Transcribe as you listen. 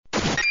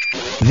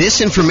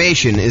This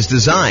information is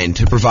designed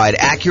to provide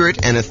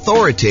accurate and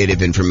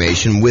authoritative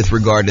information with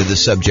regard to the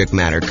subject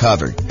matter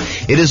covered.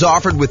 It is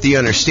offered with the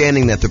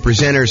understanding that the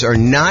presenters are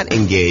not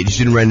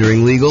engaged in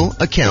rendering legal,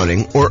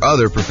 accounting, or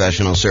other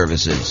professional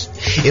services.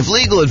 If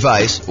legal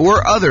advice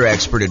or other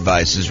expert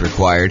advice is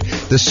required,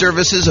 the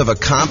services of a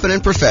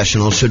competent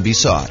professional should be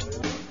sought.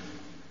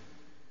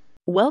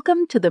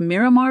 Welcome to the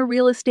Miramar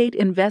Real Estate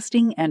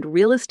Investing and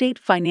Real Estate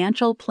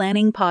Financial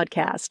Planning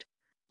Podcast.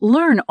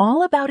 Learn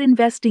all about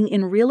investing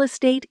in real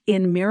estate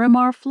in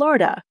Miramar,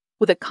 Florida,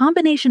 with a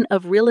combination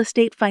of real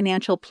estate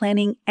financial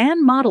planning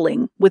and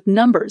modeling with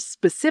numbers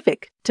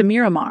specific to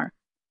Miramar,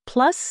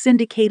 plus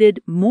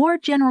syndicated, more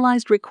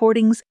generalized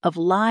recordings of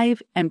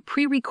live and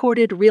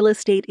pre-recorded real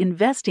estate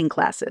investing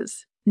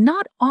classes,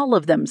 not all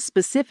of them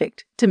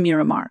specific to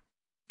Miramar.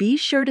 Be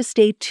sure to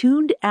stay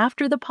tuned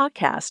after the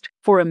podcast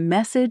for a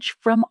message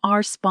from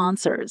our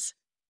sponsors.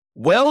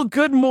 Well,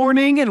 good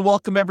morning and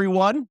welcome,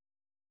 everyone.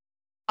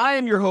 I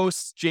am your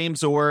host,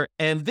 James Orr,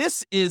 and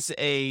this is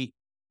a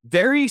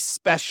very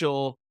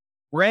special,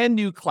 brand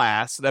new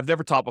class that I've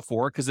never taught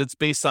before because it's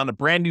based on a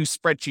brand new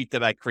spreadsheet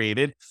that I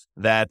created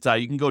that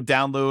you can go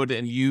download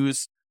and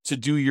use to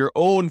do your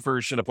own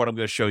version of what I'm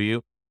going to show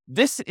you.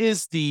 This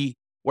is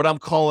what I'm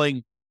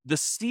calling the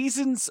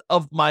Seasons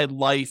of My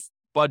Life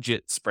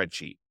budget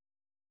spreadsheet.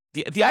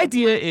 The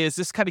idea is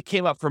this kind of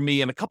came up for me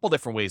in a couple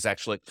different ways,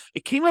 actually.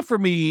 It came up for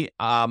me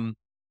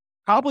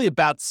probably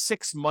about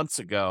 6 months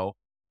ago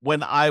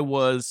when I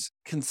was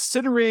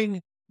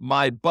considering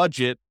my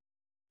budget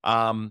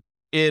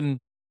in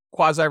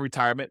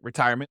quasi-retirement.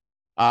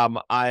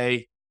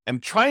 I am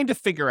trying to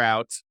figure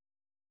out,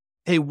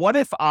 hey, what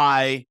if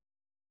I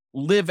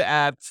live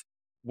at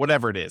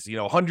whatever it is,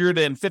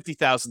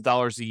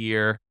 $150,000 a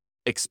year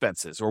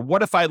expenses, or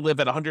what if I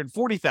live at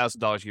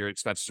 $140,000 a year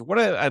expenses, or what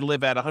if I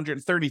live at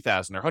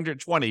 $130,000 or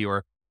 120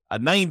 or a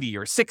 90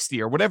 or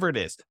 60 or whatever it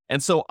is.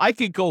 And so I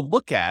could go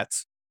look at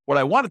what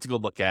I wanted to go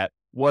look at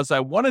was I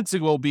wanted to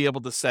go be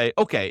able to say,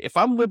 okay, if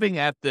I'm living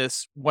at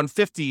this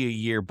 $150 a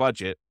year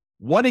budget,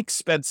 what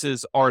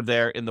expenses are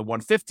there in the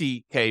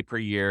 $150K per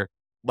year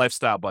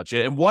lifestyle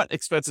budget? And what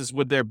expenses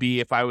would there be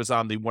if I was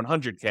on the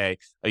 $100K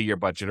a year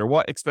budget? Or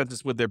what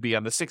expenses would there be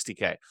on the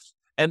 $60K?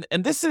 And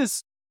this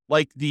is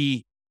like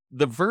the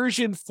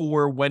version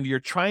for when you're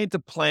trying to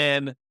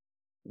plan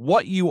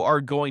what you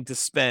are going to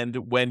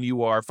spend when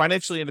you are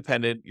financially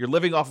independent, you're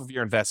living off of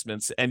your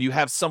investments, and you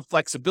have some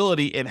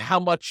flexibility in how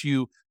much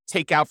you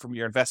take out from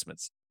your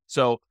investments.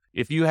 So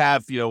if you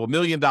have, $1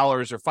 million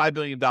or $5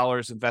 billion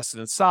invested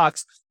in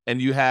stocks, and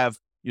you have,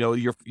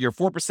 your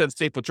 4%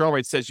 safe withdrawal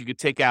rate says you could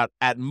take out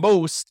at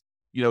most,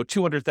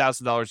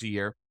 $200,000 a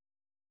year.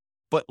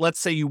 But let's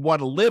say you want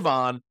to live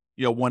on,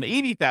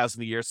 $180,000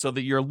 a year so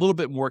that you're a little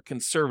bit more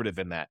conservative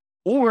in that.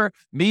 Or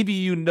maybe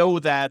you know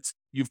that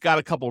you've got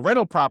a couple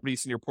rental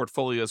properties in your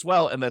portfolio as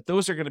well, and that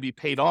those are going to be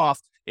paid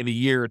off in a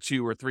year or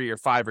 2 or 3 or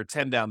 5 or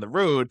 10 down the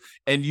road.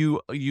 And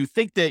you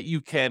think that you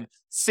can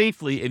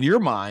safely, in your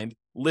mind,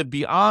 live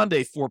beyond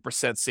a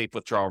 4% safe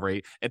withdrawal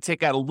rate and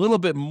take out a little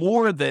bit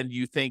more than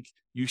you think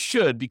you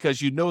should,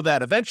 because you know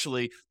that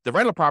eventually the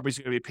rental properties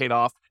are going to be paid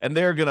off and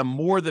they're going to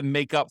more than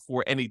make up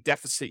for any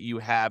deficit you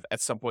have at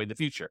some point in the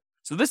future.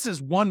 So this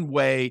is one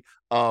way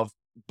of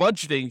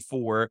budgeting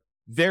for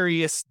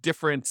various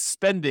different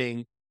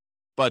spending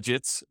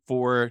budgets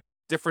for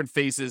different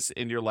phases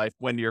in your life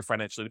when you're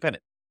financially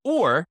independent.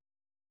 Or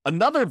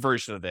another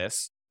version of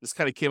this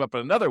kind of came up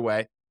in another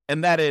way,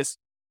 and that is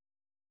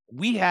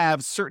we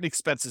have certain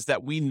expenses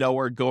that we know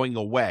are going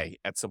away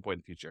at some point in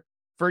the future.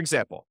 For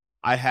example,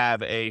 I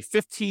have a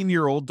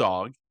 15-year-old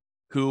dog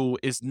who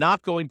is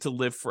not going to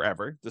live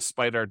forever,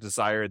 despite our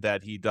desire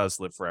that he does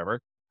live forever.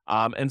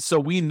 And so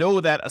we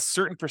know that a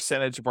certain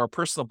percentage of our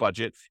personal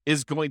budget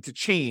is going to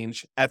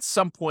change at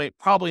some point,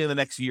 probably in the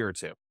next year or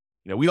two.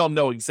 We don't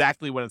know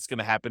exactly when it's going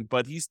to happen,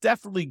 but he's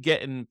definitely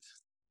getting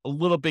a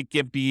little bit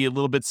gimpy, a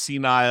little bit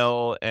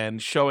senile,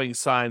 and showing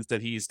signs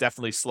that he's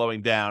definitely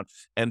slowing down.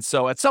 And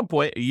so at some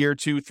point, a year,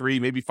 2, 3,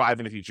 maybe 5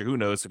 in the future, who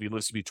knows if he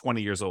lives to be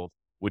 20 years old,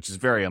 which is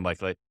very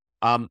unlikely.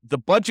 The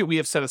budget we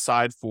have set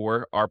aside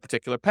for our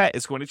particular pet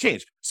is going to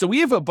change. So we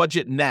have a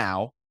budget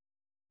now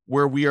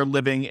where we are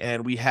living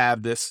and we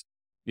have this,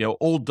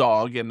 old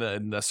dog and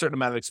a certain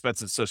amount of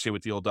expenses associated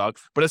with the old dog.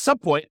 But at some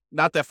point,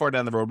 not that far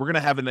down the road, we're going to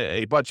have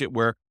a budget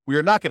where we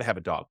are not going to have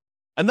a dog.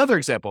 Another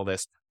example of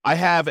this, I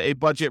have a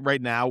budget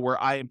right now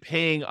where I am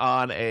paying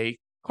on a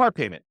car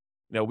payment.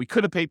 We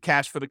could have paid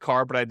cash for the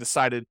car, but I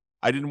decided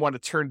I didn't want to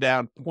turn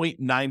down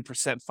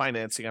 0.9%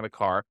 financing on a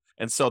car.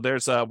 And so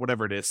there's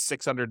whatever it is,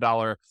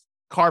 $600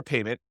 car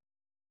payment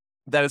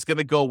that is going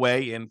to go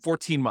away in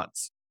 14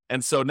 months.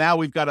 And so now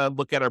we've got to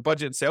look at our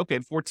budget and say, okay,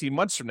 in 14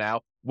 months from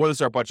now, what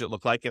does our budget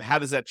look like? And how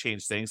does that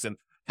change things? And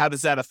how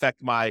does that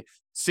affect my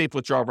safe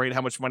withdrawal rate?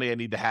 How much money I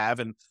need to have?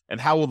 And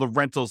how will the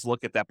rentals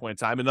look at that point in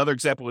time? Another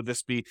example would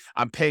this be,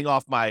 I'm paying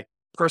off my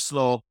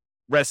personal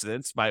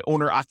residence, my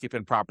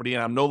owner-occupant property,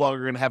 and I'm no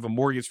longer going to have a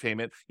mortgage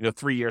payment,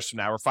 3 years from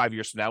now or 5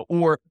 years from now.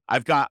 Or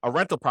I've got a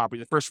rental property.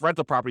 The first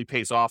rental property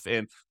pays off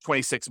in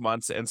 26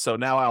 months. And so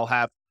now I'll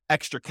have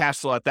extra cash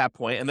flow at that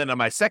point. And then on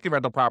my second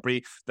rental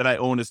property that I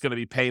own is going to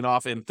be paying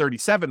off in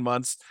 37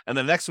 months. And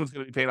the next one's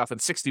going to be paying off in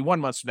 61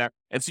 months from there.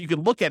 And so you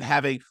can look at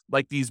having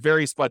like these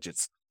various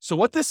budgets. So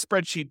what this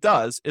spreadsheet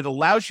does, it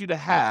allows you to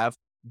have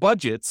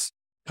budgets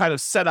kind of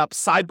set up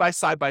side by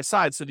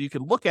side so that you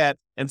can look at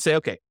and say,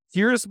 okay,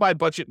 here's my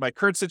budget, my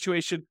current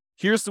situation.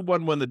 Here's the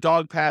one when the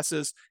dog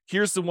passes.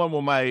 Here's the one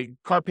when my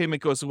car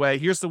payment goes away.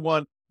 Here's the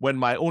one when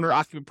my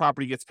owner-occupant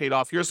property gets paid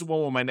off. Here's the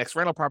one where my next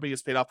rental property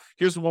gets paid off.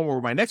 Here's the one where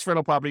my next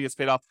rental property gets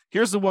paid off.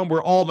 Here's the one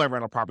where all my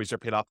rental properties are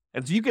paid off.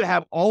 And so you can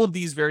have all of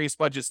these various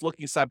budgets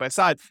looking side by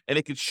side, and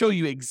it can show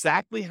you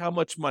exactly how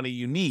much money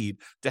you need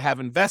to have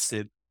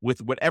invested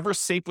with whatever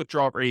safe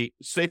withdrawal rate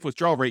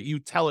you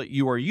tell it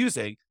you are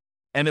using.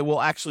 And it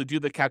will actually do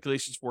the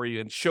calculations for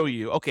you and show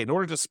you, okay, in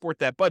order to support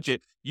that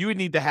budget, you would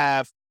need to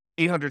have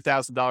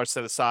 $800,000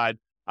 set aside,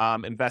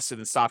 invested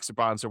in stocks or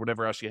bonds or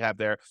whatever else you have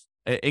there,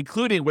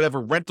 including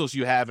whatever rentals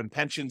you have and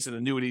pensions and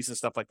annuities and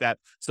stuff like that.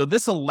 So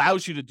this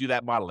allows you to do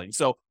that modeling.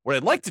 So what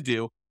I'd like to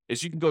do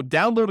is you can go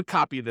download a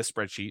copy of this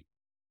spreadsheet.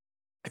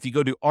 If you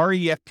go to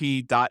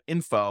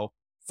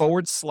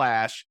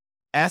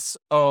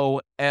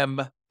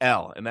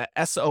refp.info/SOML, and that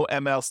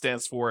SOML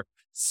stands for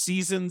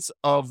Seasons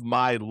of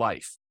My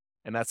Life.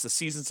 And that's the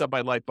Seasons of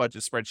My Life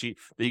budget spreadsheet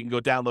that you can go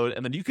download.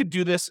 And then you could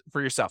do this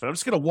for yourself. And I'm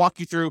just going to walk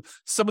you through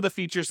some of the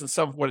features and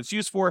some of what it's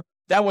used for.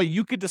 That way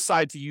you could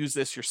decide to use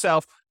this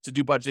yourself to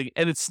do budgeting.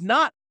 And it's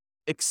not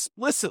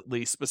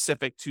explicitly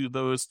specific to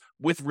those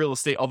with real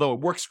estate, although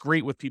it works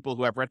great with people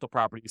who have rental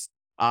properties.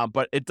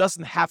 But it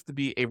doesn't have to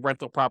be a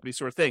rental property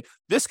sort of thing.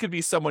 This could be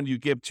someone you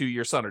give to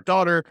your son or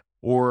daughter,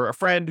 or a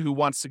friend who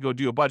wants to go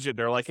do a budget.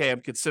 They're like, hey, I'm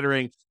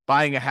considering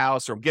buying a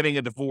house, or I'm getting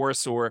a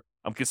divorce, or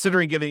I'm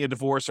considering getting a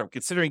divorce, or I'm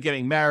considering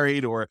getting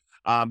married, or,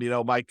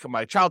 my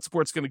child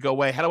support's going to go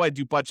away. How do I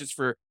do budgets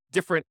for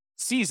different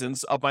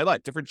seasons of my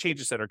life, different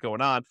changes that are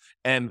going on?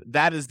 And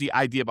that is the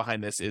idea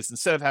behind this, is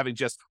instead of having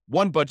just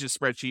one budget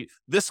spreadsheet,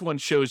 this one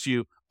shows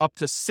you up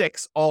to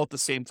 6 all at the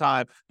same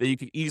time that you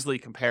can easily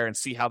compare and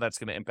see how that's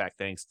going to impact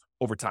things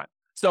over time.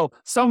 So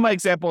some of my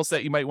examples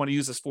that you might want to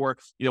use this for,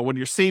 when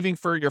you're saving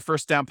for your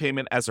first down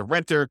payment as a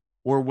renter,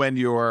 or when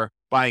you're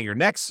buying your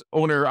next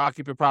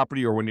owner-occupant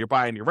property, or when you're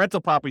buying your rental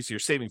property, so you're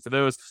saving for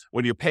those.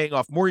 When you're paying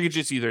off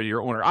mortgages, either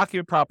your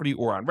owner-occupant property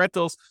or on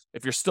rentals.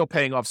 If you're still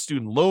paying off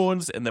student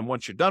loans, and then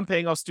once you're done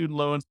paying off student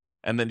loans,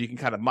 and then you can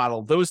kind of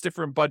model those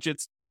different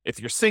budgets. If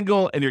you're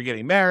single and you're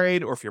getting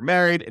married, or if you're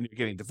married and you're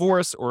getting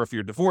divorced, or if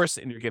you're divorced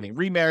and you're getting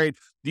remarried,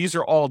 these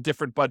are all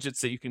different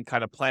budgets that you can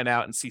kind of plan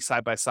out and see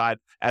side by side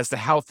as to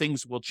how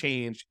things will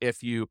change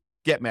if you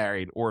get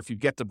married, or if you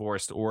get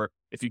divorced, or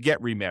if you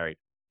get remarried.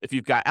 If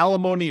you've got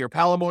alimony or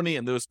palimony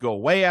and those go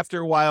away after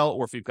a while,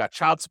 or if you've got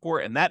child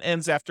support and that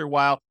ends after a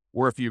while,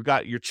 or if you've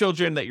got your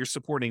children that you're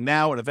supporting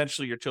now and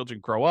eventually your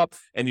children grow up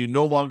and you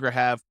no longer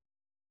have,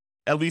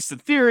 at least in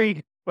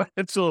theory,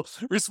 financial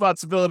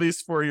responsibilities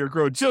for your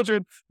grown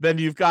children, then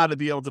you've got to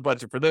be able to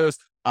budget for those.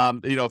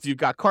 If you've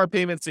got car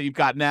payments that you've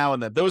got now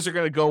and that those are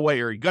going to go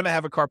away, or you're going to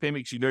have a car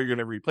payment because you're going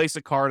to replace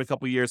a car in a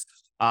couple of years,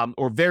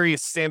 or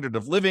various standard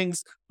of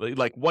livings,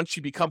 like once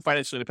you become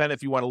financially independent,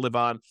 if you want to live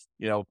on,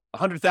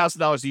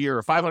 $100,000 a year,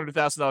 or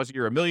 $500,000 a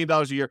year, or $1 million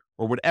a year,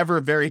 or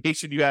whatever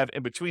variation you have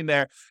in between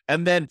there.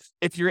 And then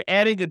if you're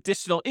adding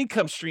additional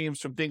income streams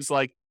from things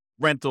like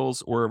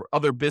rentals or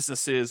other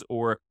businesses,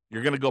 or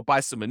you're going to go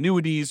buy some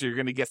annuities, or you're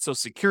going to get Social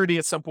Security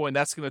at some point,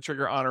 that's going to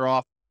trigger on or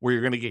off, where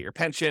you're going to get your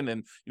pension.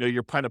 And,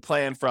 you're kind of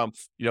plan from,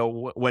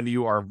 when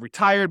you are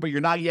retired, but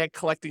you're not yet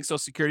collecting Social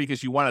Security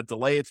because you want to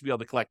delay it to be able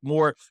to collect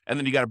more. And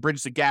then you got to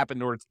bridge the gap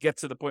in order to get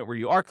to the point where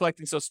you are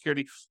collecting Social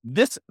Security.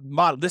 This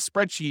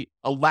spreadsheet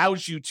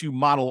allows you to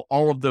model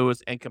all of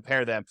those and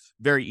compare them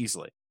very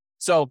easily.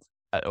 So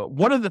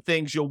one of the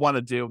things you'll want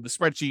to do, the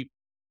spreadsheet,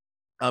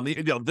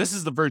 this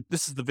is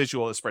the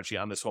visual of the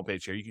spreadsheet on this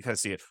homepage here. You can kind of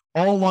see it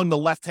all along the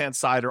left-hand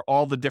side are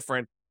all the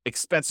different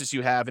expenses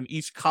you have, and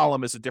each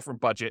column is a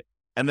different budget.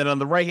 And then on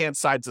the right-hand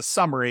side is a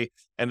summary,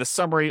 and the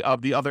summary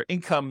of the other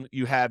income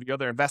you have, your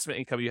other investment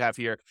income you have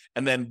here.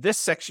 And then this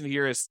section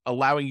here is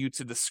allowing you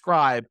to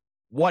describe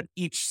what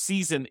each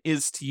season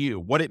is to you,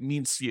 what it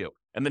means to you.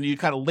 And then you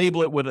kind of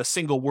label it with a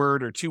single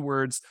word or 2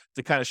 words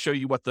to kind of show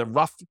you what the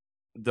rough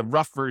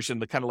version,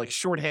 the kind of like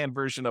shorthand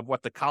version of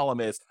what the column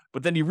is.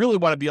 But then you really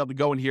want to be able to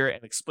go in here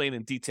and explain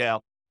in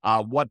detail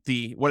what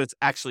it's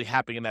actually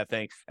happening in that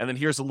thing. And then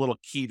here's a little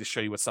key to show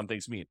you what some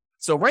things mean.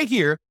 So right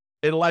here,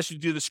 it allows you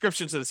to do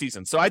descriptions of the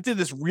season. So I did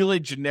this really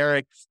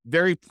generic,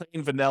 very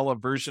plain vanilla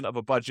version of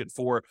a budget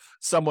for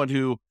someone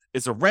who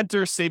is a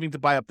renter saving to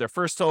buy up their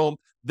first home.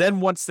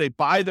 Then once they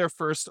buy their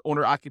first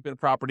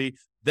owner-occupant property,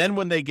 then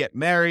when they get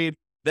married,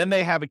 then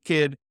they have a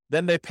kid,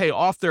 then they pay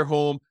off their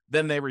home,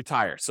 then they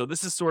retire. So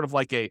this is sort of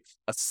like a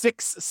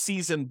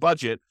 6-season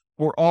budget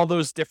for all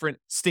those different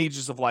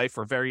stages of life,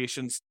 or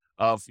variations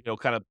of,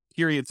 kind of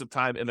periods of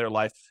time in their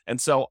life.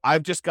 And so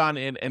I've just gone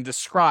in and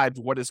described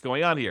what is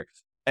going on here.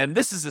 And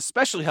this is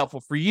especially helpful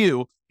for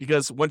you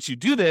because once you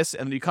do this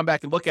and you come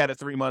back and look at it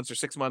 3 months or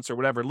 6 months or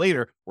whatever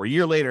later, or a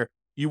year later,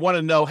 you want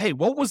to know, hey,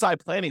 what was I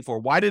planning for?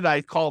 Why did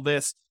I call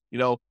this,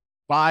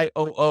 buy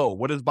OO.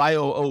 What does buy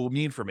OO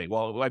mean for me?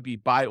 Well, it might be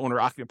buy owner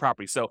occupant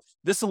property. So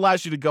this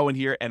allows you to go in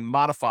here and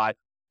modify.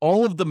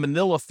 All of the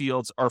manila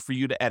fields are for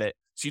you to edit.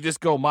 So you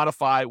just go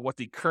modify what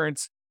the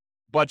current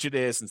budget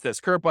is. And says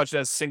current budget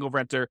as single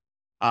renter,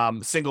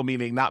 single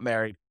meaning not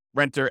married,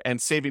 renter,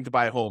 and saving to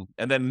buy a home.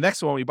 And then the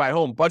next one, we buy a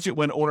home, budget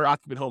when owner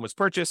occupant home is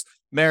purchased,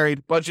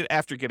 married, budget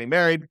after getting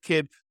married,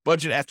 kid,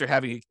 budget after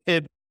having a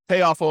kid,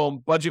 pay off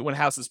home, budget when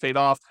house is paid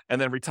off, and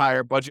then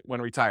retire, budget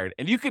when retired.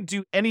 And you could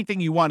do anything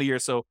you want here.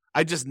 So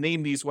I just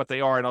named these what they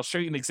are, and I'll show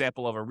you an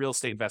example of a real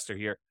estate investor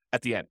here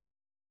at the end.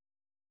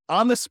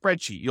 On the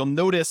spreadsheet, you'll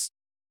notice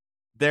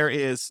there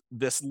is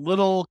this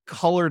little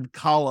colored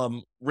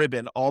column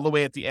ribbon all the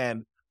way at the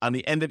end on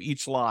the end of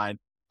each line,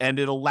 and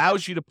it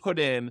allows you to put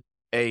in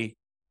a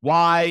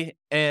Y,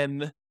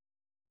 N,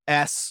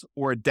 S,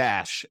 or a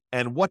dash.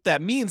 And what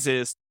that means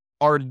is,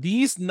 are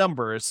these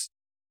numbers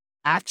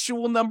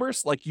actual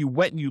numbers, like you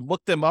went and you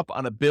looked them up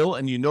on a bill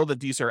and you know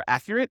that these are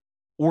accurate?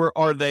 Or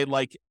are they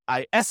like,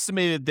 I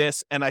estimated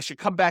this and I should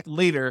come back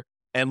later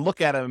and look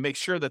at them and make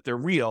sure that they're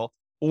real?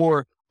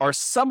 Or are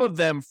some of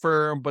them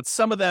firm, but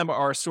some of them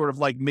are sort of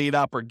like made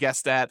up or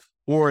guessed at,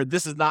 or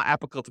this is not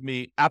applicable to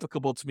me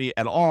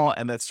at all,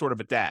 and that's sort of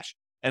a dash.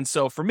 And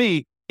so for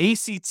me,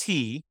 ACT,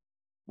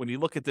 when you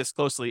look at this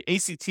closely,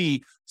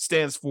 ACT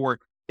stands for,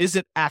 is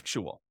it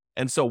actual?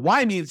 And so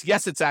Y means,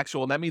 yes, it's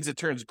actual. And that means it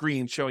turns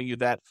green, showing you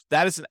that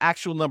that is an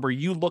actual number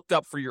you looked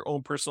up for your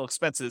own personal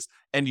expenses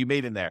and you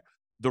made in there.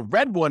 The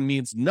red one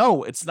means,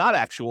 no, it's not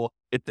actual.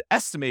 It's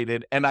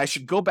estimated. And I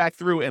should go back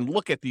through and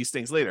look at these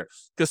things later.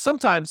 Because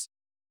sometimes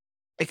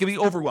it can be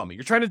overwhelming.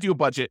 You're trying to do a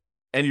budget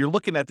and you're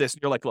looking at this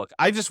and you're like, look,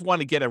 I just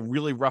want to get a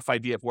really rough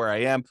idea of where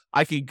I am.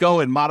 I can go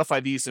and modify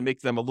these and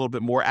make them a little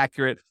bit more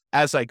accurate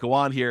as I go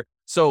on here.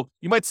 So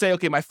you might say,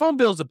 okay, my phone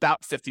bill is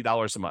about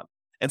 $50 a month.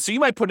 And so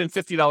you might put in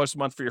 $50 a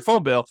month for your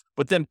phone bill,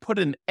 but then put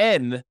an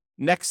N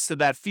next to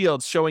that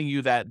field showing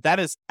you that that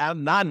is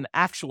not an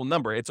actual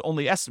number. It's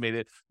only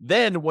estimated.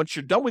 Then once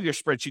you're done with your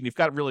spreadsheet and you've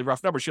got really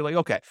rough numbers, you're like,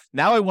 okay,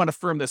 now I want to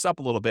firm this up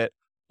a little bit.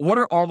 What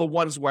are all the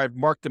ones where I've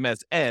marked them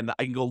as N?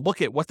 I can go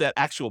look at what that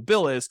actual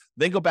bill is,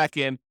 then go back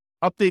in,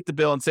 update the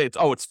bill and say, it's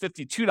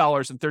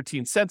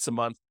 $52.13 a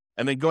month.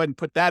 And then go ahead and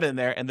put that in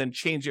there and then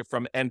change it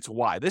from N to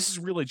Y. This is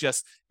really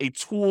just a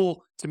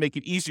tool to make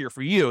it easier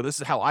for you. This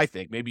is how I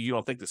think. Maybe you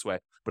don't think this way,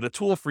 but a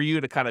tool for you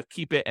to kind of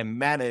keep it and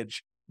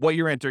manage what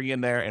you're entering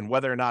in there and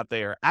whether or not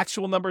they are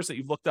actual numbers that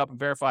you've looked up and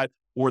verified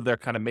or they're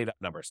kind of made up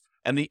numbers.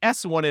 And the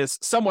S one is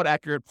somewhat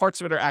accurate.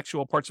 Parts of it are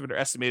actual, parts of it are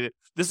estimated.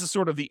 This is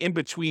sort of the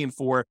in-between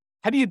for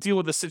how do you deal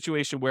with a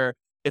situation where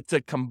it's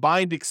a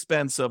combined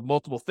expense of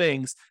multiple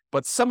things,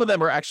 but some of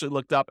them are actually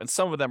looked up and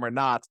some of them are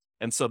not.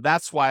 And so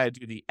that's why I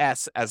do the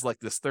S as like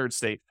this third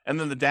state. And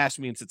then the dash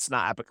means it's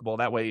not applicable.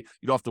 That way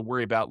you don't have to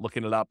worry about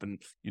looking it up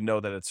and you know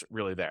that it's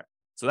really there.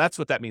 So that's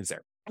what that means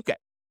there. Okay.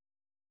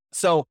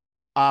 So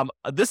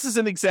this is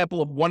an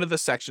example of one of the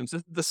sections. This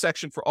is the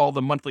section for all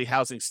the monthly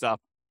housing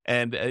stuff.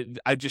 And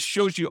I just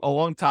showed you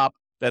along top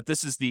that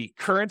this is the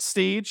current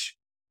stage,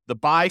 the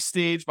buy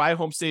a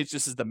home stage.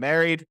 This is the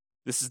married.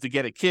 This is to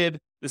get a kid.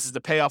 This is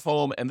the pay off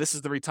home. And this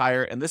is the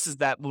retire. And this is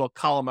that little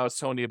column I was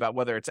telling you about,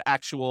 whether it's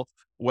actual,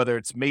 whether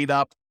it's made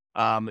up,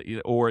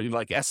 or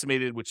like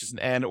estimated, which is an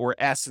N, or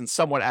S and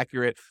somewhat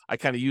accurate. I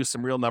kind of use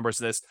some real numbers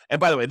in this. And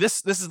by the way,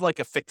 this is like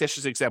a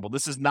fictitious example.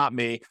 This is not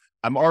me.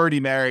 I'm already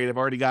married. I've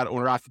already got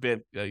owner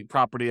occupant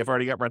property. I've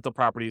already got rental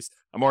properties.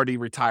 I'm already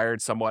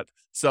retired somewhat.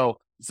 So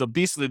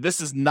basically,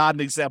 this is not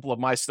an example of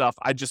my stuff.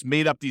 I just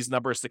made up these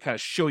numbers to kind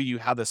of show you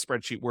how this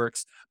spreadsheet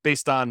works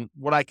based on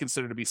what I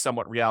consider to be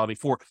somewhat reality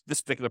for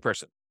this particular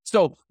person.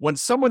 So when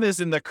someone is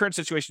in their current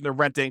situation, they're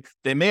renting,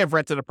 they may have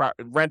rented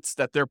rents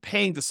that they're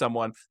paying to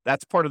someone.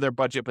 That's part of their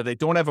budget, but they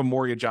don't have a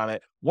mortgage on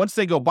it. Once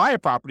they go buy a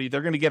property,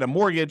 they're going to get a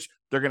mortgage.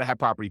 They're going to have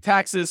property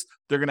taxes.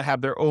 They're going to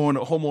have their own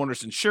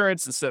homeowner's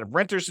insurance instead of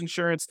renter's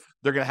insurance.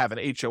 They're going to have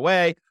an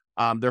HOA.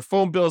 Their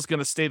phone bill is going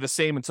to stay the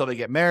same until they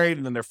get married,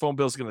 and then their phone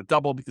bill is going to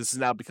double because it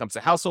now becomes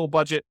a household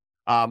budget.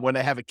 When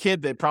they have a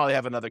kid, they probably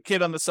have another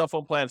kid on the cell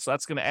phone plan, so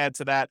that's going to add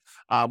to that.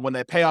 When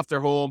they pay off their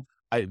home,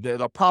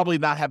 they'll probably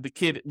not have the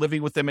kid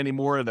living with them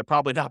anymore, and they're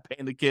probably not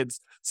paying the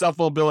kid's cell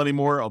phone bill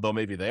anymore, although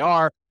maybe they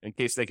are, in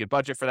case they could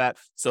budget for that.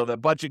 So the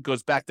budget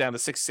goes back down to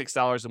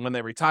 $66, and when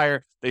they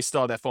retire, they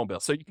still have that phone bill.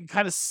 So you can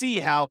kind of see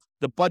how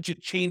the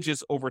budget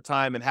changes over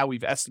time and how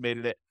we've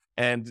estimated it,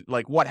 and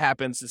like what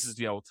happens. This is,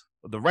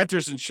 the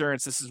renter's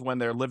insurance. This is when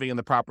they're living in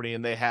the property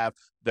and they have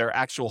their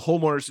actual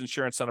homeowner's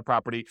insurance on a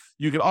property.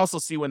 You can also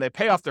see when they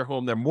pay off their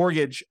home, their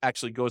mortgage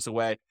actually goes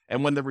away.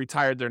 And when they're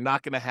retired, they're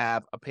not going to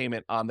have a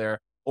payment on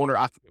their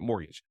owner-occupant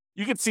mortgage.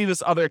 You can see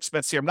this other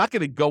expense here. I'm not going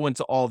to go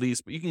into all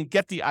these, but you can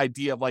get the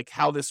idea of like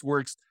how this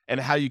works and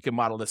how you can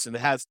model this. And it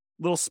has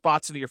little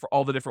spots in here for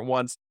all the different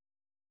ones.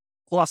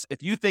 Plus,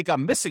 if you think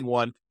I'm missing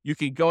one, you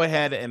can go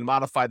ahead and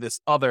modify this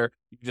other.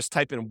 You can just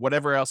type in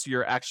whatever else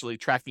you're actually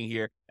tracking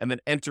here and then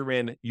enter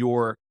in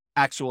your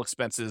actual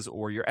expenses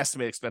or your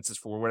estimated expenses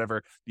for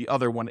whatever the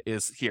other one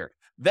is here.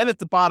 Then at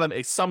the bottom,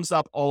 it sums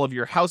up all of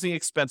your housing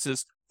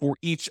expenses for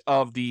each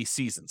of the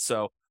seasons.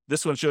 So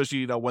this one shows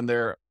you, when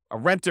they're a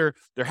renter,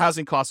 their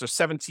housing costs are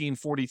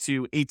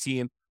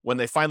 1742.18. When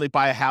they finally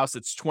buy a house,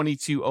 it's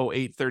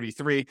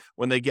 2208.33.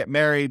 When they get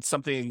married,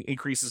 something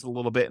increases a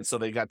little bit, and so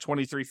they got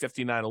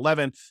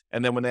 2359.11.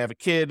 And then when they have a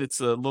kid,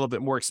 it's a little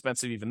bit more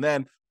expensive even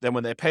then. Then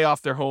when they pay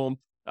off their home,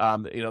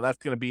 that's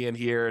going to be in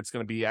here. It's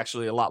going to be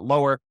actually a lot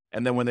lower.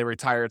 And then when they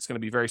retire, it's going to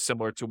be very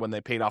similar to when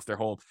they paid off their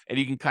home. And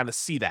you can kind of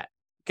see that.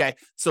 Okay.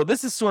 So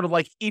this is sort of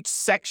like each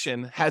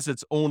section has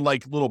its own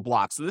like little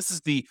block. So this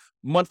is the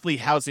monthly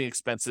housing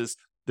expenses.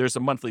 There's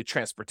a monthly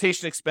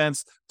transportation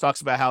expense,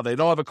 talks about how they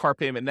don't have a car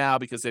payment now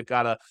because they've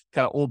got a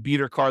kind of old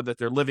beater car that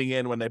they're living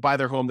in. When they buy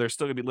their home, they're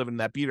still going to be living in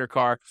that beater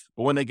car.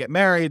 But when they get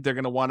married, they're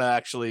going to want to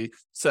actually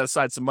set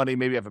aside some money,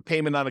 maybe have a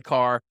payment on a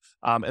car.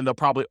 And they'll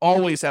probably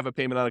always have a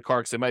payment on a car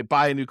because they might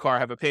buy a new car,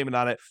 have a payment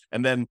on it.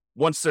 And then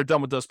once they're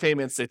done with those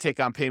payments, they take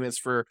on payments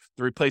for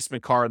the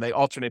replacement car and they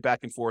alternate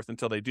back and forth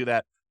until they do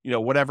that.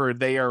 Whatever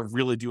they are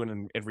really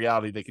doing in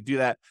reality, they could do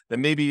that.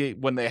 Then maybe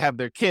when they have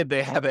their kid,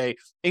 they have a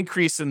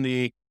increase in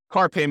the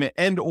car payment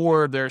and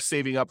or they're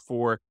saving up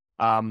for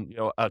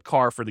a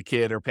car for the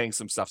kid or paying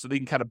some stuff. So they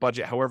can kind of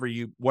budget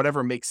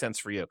whatever makes sense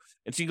for you.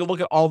 And so you can look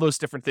at all those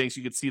different things.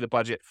 You can see the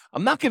budget.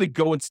 I'm not going to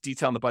go into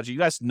detail on the budget. You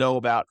guys know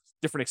about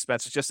different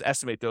expenses, just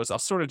estimate those. I'll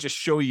sort of just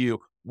show you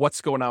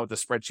what's going on with the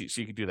spreadsheet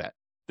so you can do that.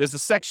 There's a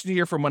section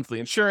here for monthly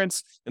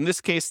insurance. In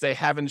this case, they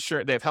have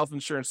health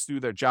insurance through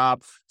their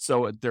job.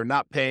 So they're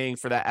not paying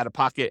for that out of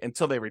pocket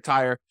until they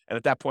retire. And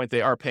at that point,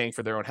 they are paying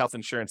for their own health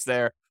insurance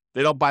there.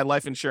 They don't buy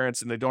life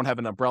insurance and they don't have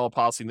an umbrella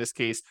policy in this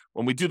case.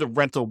 When we do the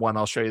rental one,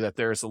 I'll show you that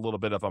there's a little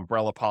bit of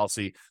umbrella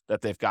policy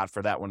that they've got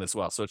for that one as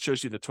well. So it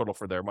shows you the total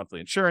for their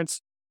monthly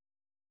insurance.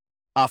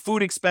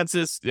 Food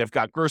expenses, they've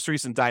got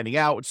groceries and dining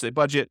out, which they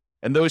budget.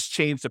 And those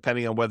change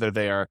depending on whether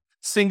they are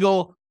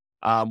single,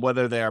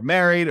 whether they are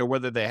married or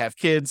whether they have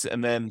kids.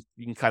 And then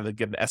you can kind of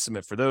get an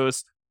estimate for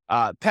those.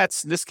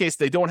 Pets, in this case,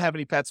 they don't have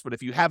any pets, but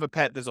if you have a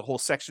pet, there's a whole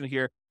section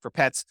here for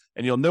pets.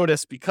 And you'll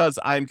notice because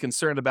I'm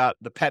concerned about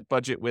the pet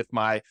budget with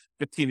my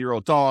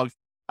 15-year-old dog,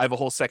 I have a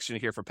whole section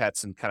here for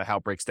pets and kind of how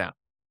it breaks down.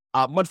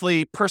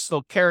 Monthly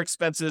personal care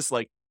expenses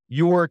like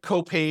your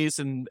copays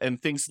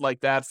and things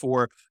like that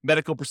for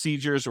medical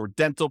procedures or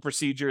dental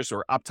procedures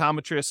or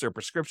optometrists or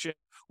prescription,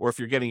 or if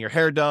you're getting your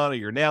hair done or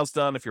your nails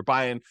done, if you're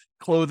buying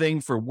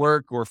clothing for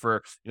work or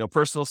for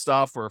personal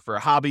stuff or for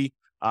a hobby.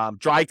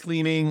 Dry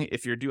cleaning,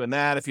 if you're doing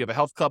that, if you have a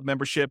health club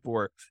membership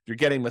or you're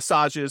getting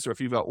massages or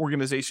if you've got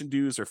organization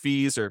dues or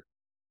fees or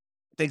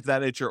things of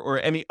that nature or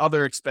any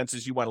other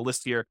expenses you want to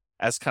list here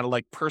as kind of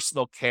like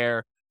personal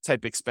care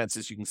type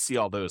expenses, you can see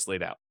all those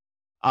laid out.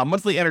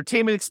 Monthly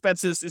entertainment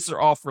expenses, these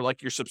are all for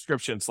like your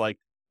subscriptions like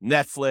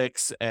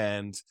Netflix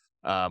and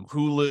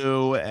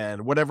Hulu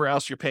and whatever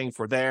else you're paying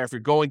for there. If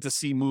you're going to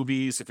see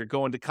movies, if you're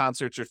going to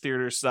concerts or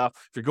theater stuff,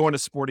 if you're going to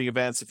sporting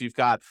events, if you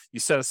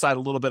set aside a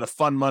little bit of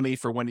fun money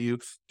for when you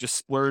just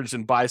splurge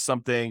and buy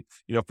something,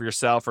 for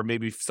yourself or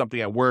maybe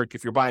something at work,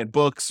 if you're buying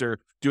books or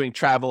doing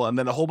travel, and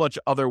then a whole bunch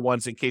of other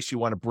ones in case you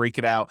want to break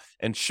it out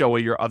and show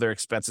what your other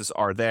expenses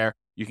are there.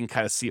 You can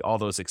kind of see all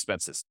those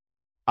expenses.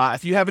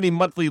 If you have any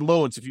monthly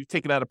loans, if you've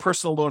taken out a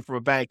personal loan from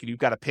a bank and you've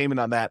got a payment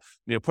on that,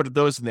 put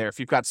those in there. If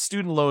you've got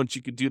student loans,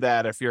 you could do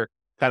that. If you're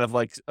kind of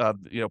like,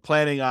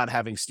 planning on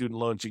having student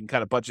loans, you can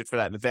kind of budget for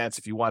that in advance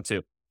if you want to.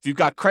 If you've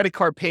got credit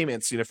card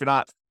payments, if you're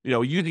not,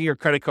 using your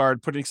credit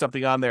card, putting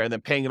something on there and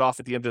then paying it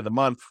off at the end of the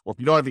month, or if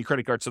you don't have any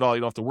credit cards at all,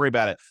 you don't have to worry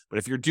about it. But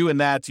if you're doing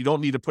that, you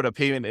don't need to put a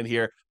payment in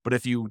here. But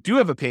if you do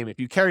have a payment, if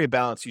you carry a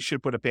balance, you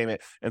should put a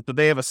payment. And so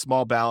they have a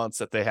small balance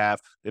that they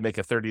have. They make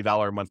a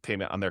 $30 a month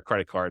payment on their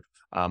credit card.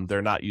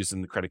 They're not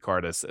using the credit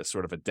card as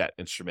sort of a debt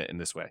instrument in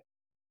this way.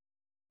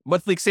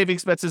 Monthly saving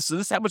expenses. So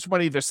this is how much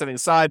money they're setting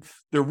aside.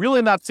 They're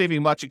really not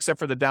saving much except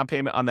for the down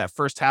payment on that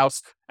first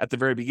house at the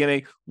very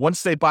beginning.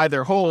 Once they buy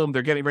their home,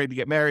 they're getting ready to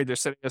get married. They're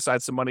setting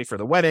aside some money for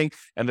the wedding,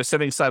 and they're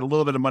setting aside a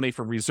little bit of money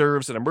for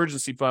reserves and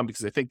emergency fund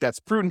because they think that's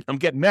prudent. I'm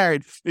getting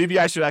married. Maybe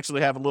I should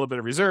actually have a little bit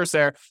of reserves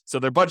there. So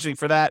they're budgeting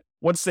for that.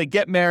 Once they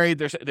get married,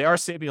 they are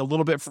saving a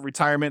little bit for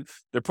retirement.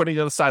 They're putting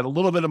aside a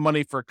little bit of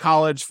money for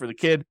college for the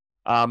kid.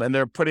 And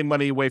they're putting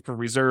money away for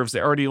reserves.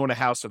 They already own a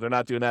house, so they're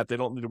not doing that. They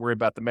don't need to worry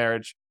about the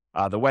marriage,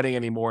 the wedding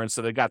anymore. And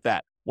so they got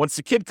that. Once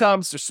the kid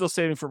comes, they're still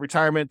saving for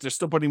retirement. They're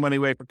still putting money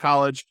away for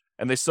college,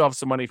 and they still have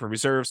some money for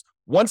reserves.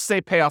 Once they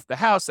pay off the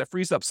house, that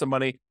frees up some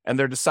money, and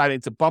they're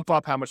deciding to bump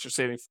up how much they're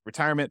saving for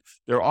retirement.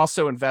 They're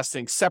also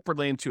investing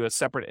separately into a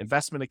separate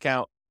investment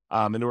account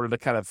in order to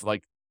kind of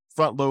like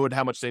front load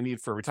how much they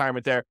need for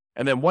retirement there.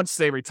 And then once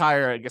they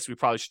retire, I guess we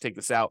probably should take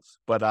this out,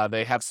 but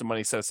they have some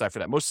money set aside for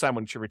that. Most of the time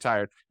when you're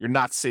retired, you're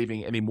not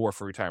saving any more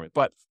for retirement.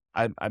 But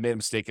I made a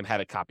mistake and had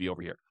a copy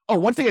over here. Oh,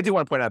 one thing I do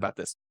want to point out about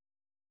this.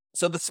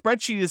 So the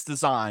spreadsheet is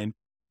designed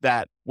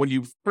that when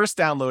you first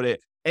download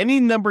it, any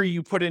number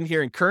you put in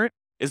here in current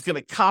is going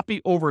to copy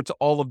over to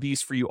all of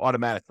these for you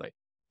automatically.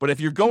 But if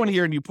you're going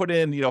here and you put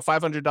in,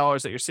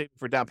 $500 that you're saving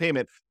for down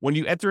payment, when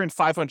you enter in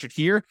 500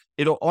 here,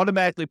 it'll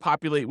automatically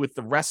populate with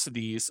the rest of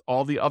these,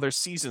 all the other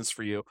seasons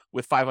for you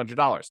with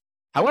 $500.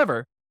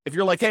 However, if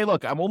you're like, hey,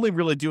 look, I'm only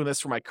really doing this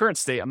for my current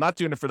state, I'm not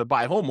doing it for the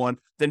buy home one,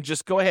 then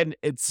just go ahead and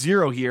it's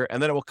 0 here,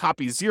 and then it will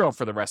copy 0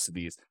 for the rest of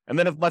these. And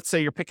then if, let's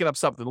say you're picking up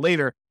something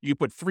later, you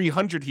put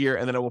 300 here,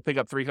 and then it will pick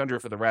up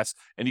 300 for the rest,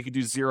 and you can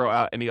do 0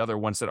 out any other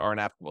ones that aren't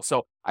applicable.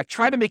 So I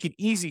try to make it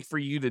easy for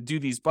you to do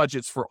these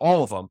budgets for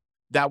all of them.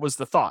 That was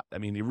the thought. I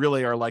mean, you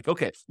really are like,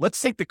 okay,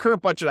 let's take the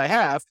current budget I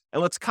have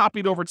and let's copy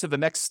it over to the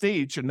next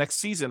stage or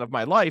next season of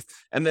my life.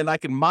 And then I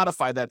can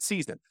modify that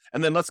season.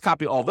 And then let's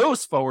copy all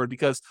those forward,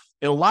 because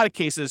in a lot of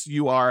cases,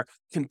 you are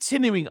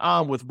continuing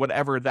on with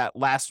whatever that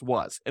last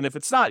was. And if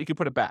it's not, you can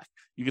put it back.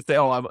 You could say,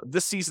 oh,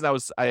 this season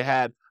I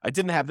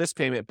didn't have this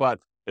payment,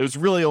 but it was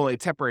really only a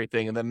temporary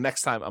thing. And then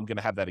next time I'm going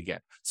to have that again.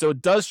 So it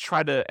does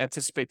try to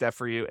anticipate that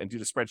for you and do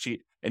the spreadsheet.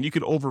 And you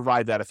can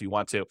override that if you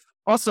want to.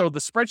 Also, the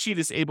spreadsheet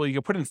is able, you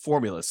can put in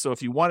formulas. So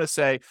if you want to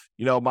say,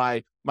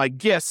 my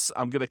gifts,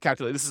 I'm going to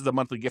calculate, this is the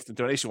monthly gift and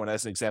donation one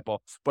as an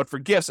example. But for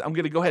gifts, I'm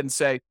going to go ahead and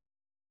say,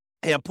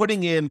 hey, I'm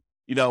putting in,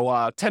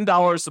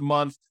 $10 a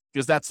month,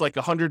 because that's like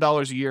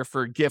 $100 a year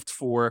for a gift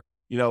for,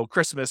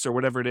 Christmas or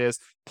whatever it is.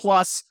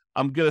 Plus,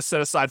 I'm going to set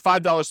aside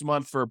 $5 a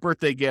month for a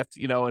birthday gift,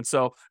 and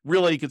so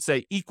really you could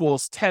say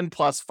equals 10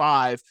 plus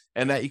 5,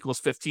 and that equals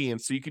 15.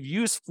 So you could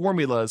use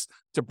formulas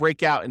to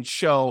break out and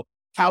show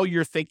how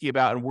you're thinking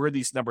about and where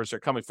these numbers are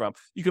coming from.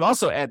 You can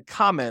also add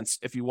comments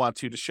if you want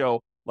to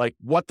show like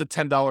what the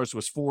 $10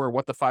 was for,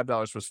 what the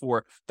 $5 was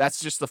for. That's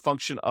just the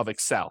function of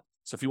Excel.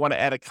 So if you want to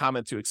add a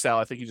comment to Excel,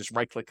 I think you just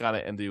right click on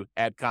it and do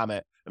add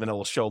comment, and then it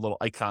will show a little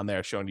icon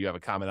there showing you have a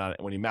comment on it.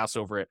 And when you mouse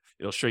over it,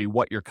 it'll show you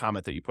what your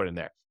comment that you put in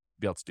there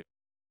be able to do.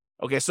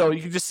 Okay, so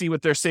you can just see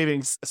what they're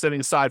setting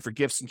aside for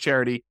gifts and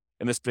charity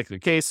in this particular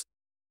case.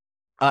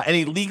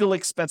 Any legal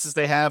expenses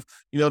they have,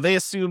 they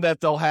assume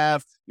that they'll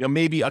have,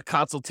 maybe a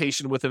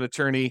consultation with an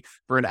attorney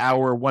for an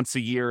hour once a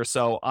year or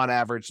so on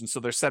average. And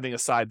so they're setting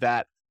aside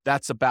that.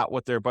 That's about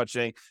what they're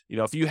budgeting.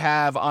 If you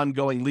have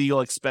ongoing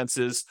legal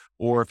expenses,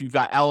 or if you've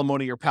got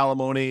alimony or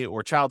palimony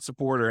or child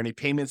support, or any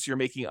payments you're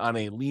making on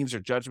any liens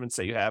or judgments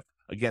that you have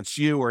against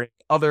you, or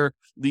other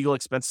legal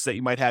expenses that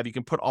you might have, you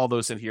can put all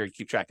those in here and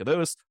keep track of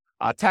those.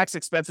 Tax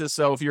expenses.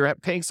 So if you're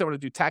paying someone to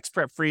do tax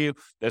prep for you,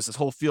 there's this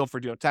whole field for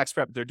doing tax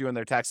prep. They're doing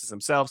their taxes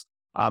themselves.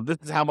 This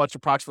is how much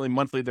approximately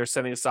monthly they're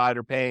setting aside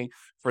or paying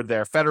for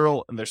their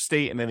federal and their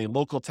state and any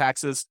local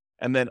taxes.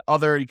 And then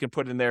other, you can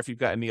put in there if you've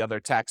got any other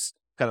tax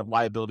kind of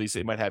liabilities that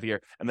you might have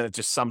here. And then it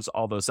just sums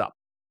all those up.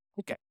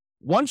 Okay.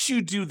 Once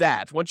you do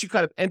that, once you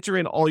kind of enter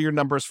in all your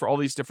numbers for all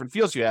these different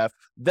fields you have,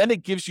 then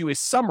it gives you a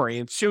summary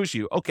and shows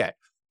you, okay,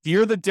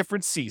 here are the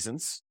different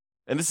seasons.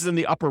 And this is in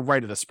the upper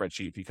right of the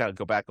spreadsheet. If you kind of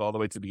go back all the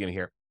way to the beginning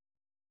here.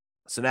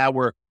 So now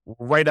we're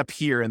right up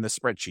here in the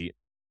spreadsheet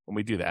when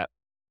we do that.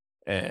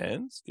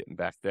 And it's getting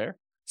back there.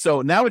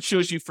 So now it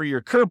shows you for your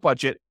current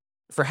budget.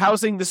 For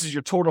housing, this is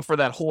your total for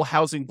that whole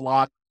housing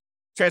block.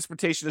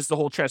 Transportation is the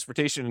whole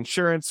transportation,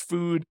 insurance,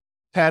 food,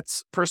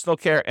 pets, personal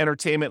care,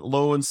 entertainment,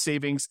 loans,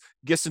 savings,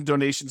 gifts and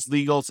donations,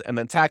 legals, and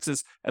then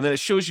taxes. And then it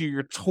shows you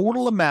your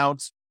total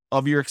amount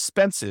of your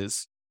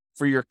expenses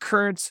for your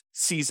current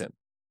season.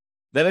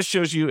 Then it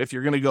shows you if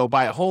you're going to go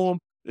buy a home,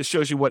 it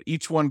shows you what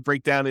each one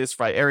breakdown is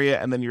by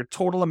area, and then your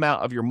total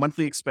amount of your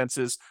monthly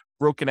expenses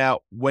broken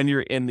out when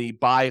you're in the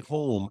buy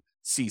home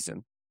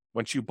season,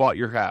 once you bought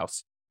your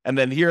house. And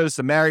then here's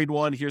the married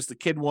one, here's the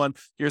kid one,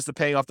 here's the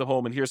paying off the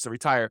home, and here's the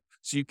retire.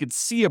 So you can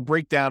see a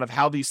breakdown of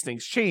how these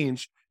things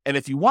change. And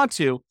if you want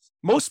to,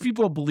 most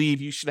people believe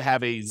you should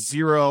have a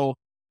 0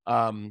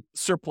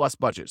 surplus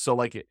budget. So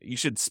like you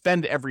should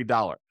spend every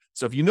dollar.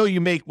 So if you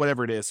make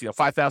whatever it is,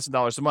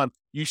 $5,000 a month,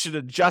 you should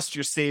adjust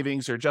your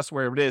savings or adjust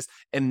wherever it is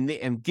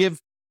and give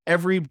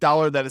every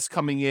dollar that is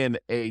coming in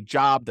a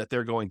job that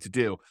they're going to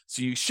do.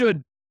 So you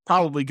should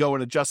probably go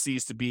and adjust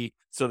these to be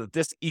so that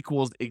this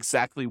equals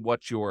exactly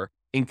what your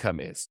income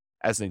is,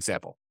 as an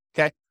example.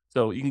 Okay.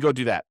 So you can go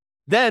do that.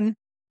 Then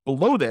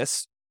below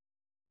this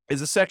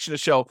is a section to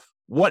show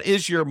what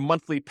is your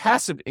monthly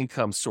passive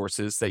income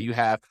sources that you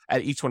have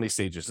at each one of these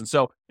stages. And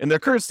so in their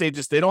current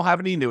stages, they don't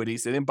have any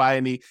annuities. They didn't buy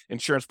any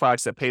insurance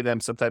products that pay them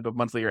some type of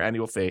monthly or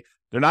annual fee.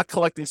 They're not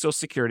collecting Social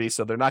Security,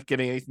 so they're not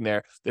getting anything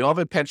there. They don't have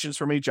any pensions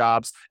from any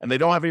jobs, and they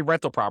don't have any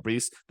rental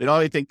properties. They don't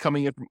have anything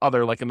coming in from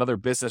like another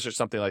business or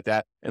something like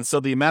that. And so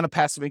the amount of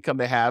passive income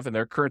they have in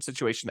their current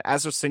situation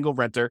as a single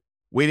renter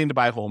waiting to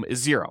buy a home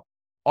is 0.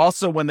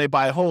 Also, when they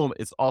buy a home,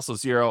 it's also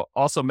 0.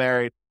 Also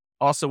married.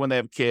 Also, when they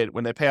have a kid,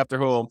 when they pay off their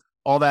home,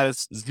 all that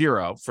is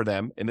 0 for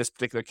them in this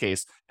particular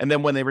case. And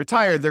then when they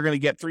retire, they're going to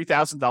get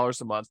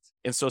 $3,000 a month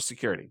in Social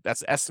Security.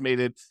 That's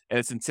estimated, and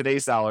it's in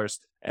today's dollars.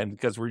 And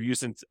because we're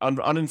using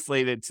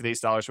uninflated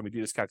today's dollars when we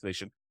do this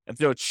calculation. And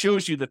so it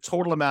shows you the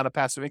total amount of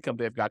passive income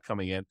they've got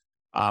coming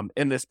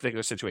in this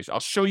particular situation. I'll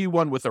show you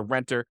one with a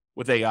renter,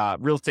 with a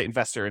real estate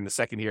investor in a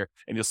second here,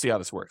 and you'll see how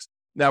this works.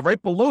 Now,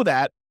 right below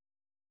that,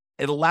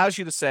 it allows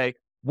you to say,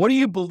 what do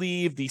you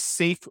believe the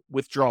safe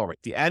withdrawal rate,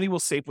 the annual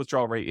safe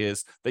withdrawal rate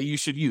is that you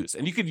should use?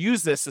 And you could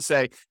use this to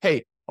say,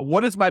 hey,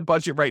 what is my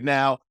budget right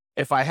now?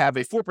 if I have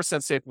a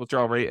 4% safe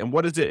withdrawal rate? And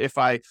what is it if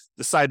I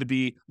decide to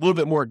be a little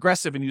bit more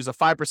aggressive and use a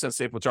 5%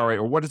 safe withdrawal rate?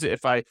 Or what is it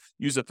if I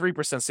use a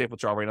 3% safe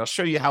withdrawal rate? And I'll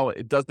show you how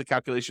it does the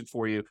calculation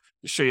for you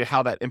to show you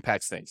how that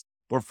impacts things.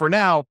 But for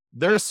now,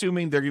 they're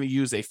assuming they're going to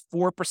use a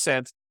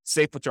 4%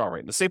 safe withdrawal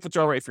rate. And the safe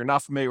withdrawal rate, if you're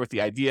not familiar with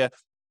the idea,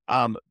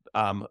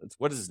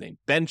 what is his name?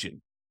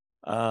 Benjamin.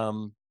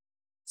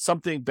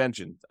 Something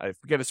Benjamin. I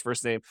forget his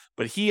first name,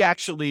 but he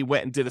actually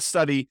went and did a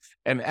study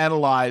and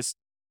analyzed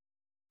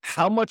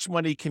how much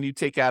money can you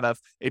take out of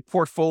a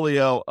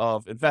portfolio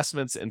of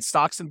investments in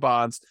stocks and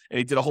bonds. And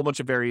he did a whole bunch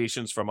of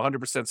variations from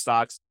 100%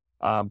 stocks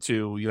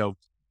to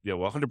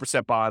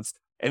 100% bonds.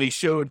 And he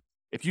showed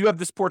if you have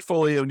this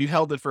portfolio and you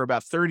held it for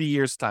about 30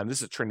 years time, this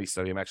is a Trinity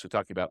study I'm actually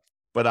talking about,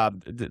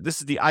 but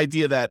this is the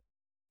idea that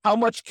how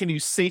much can you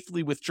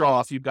safely withdraw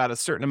if you've got a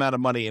certain amount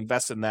of money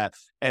invested in that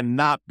and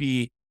not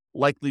be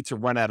likely to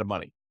run out of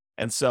money.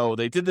 And so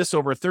they did this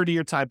over a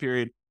 30-year time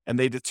period, and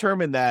they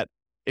determined that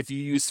if you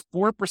use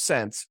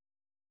 4%,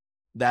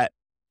 that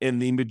in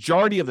the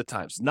majority of the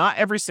times, not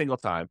every single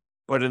time,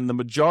 but in the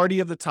majority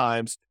of the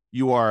times,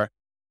 you are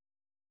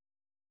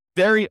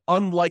very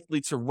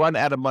unlikely to run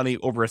out of money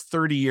over a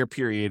 30-year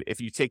period if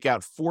you take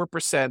out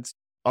 4%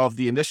 of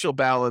the initial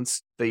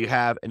balance that you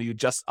have and you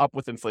adjust up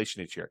with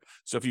inflation each year.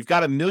 So if you've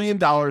got $1 million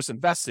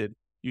invested,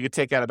 you could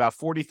take out about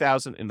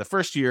 $40,000 in the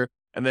first year,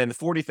 and then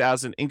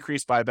 $40,000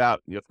 increased by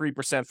about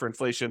 3% for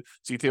inflation.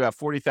 So you take about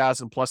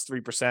 $40,000 plus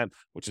 3%,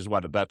 which is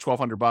what, about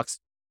 $1,200. So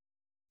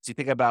you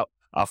think about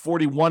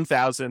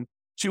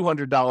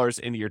 $41,200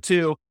 in year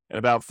two, and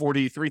about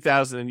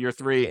 $43,000 in year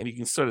three, and you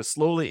can sort of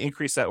slowly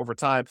increase that over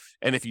time.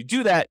 And if you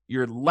do that,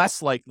 you're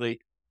less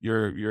likely,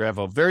 you have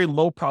a very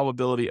low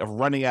probability of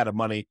running out of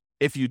money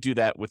if you do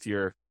that with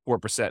your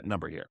 4%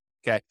 number here.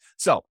 Okay,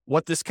 so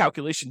what this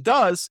calculation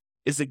does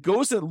is it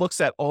goes and looks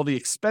at all the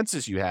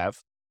expenses you have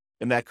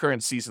in that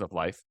current season of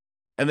life,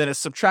 and then it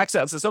subtracts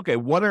out and says, okay,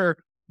 what are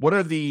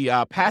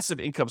the passive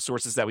income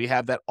sources that we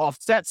have that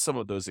offset some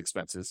of those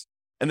expenses?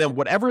 And then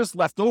whatever is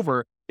left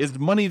over is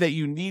money that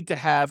you need to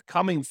have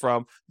coming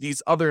from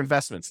these other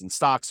investments in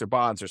stocks or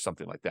bonds or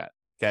something like that.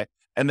 Okay.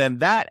 And then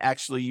that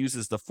actually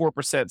uses the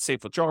 4%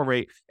 safe withdrawal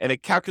rate, and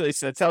it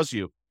calculates and it tells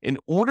you in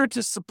order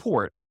to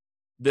support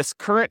this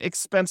current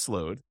expense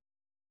load,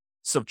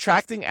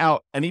 subtracting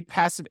out any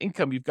passive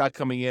income you've got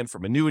coming in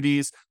from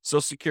annuities,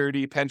 Social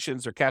Security,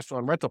 pensions, or cash flow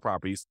and rental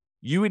properties,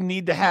 you would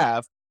need to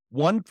have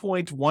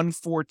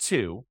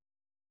 $1.142,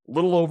 a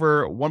little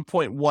over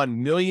 $1.1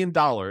 million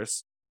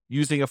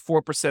using a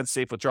 4%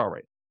 safe withdrawal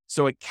rate.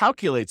 So it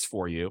calculates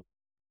for you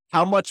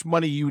how much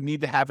money you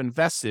need to have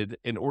invested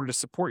in order to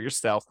support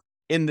yourself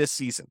in this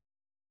season.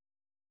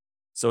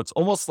 So it's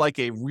almost like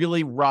a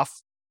really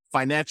rough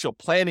financial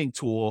planning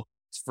tool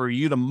for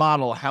you to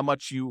model how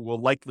much you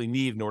will likely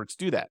need in order to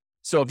do that.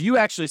 So if you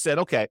actually said,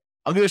 okay,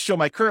 I'm going to show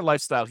my current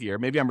lifestyle here.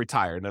 Maybe I'm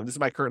retired. Now, this is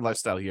my current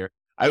lifestyle here.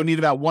 I would need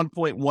about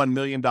 $1.1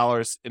 million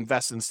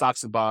invested in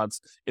stocks and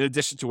bonds in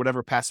addition to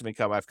whatever passive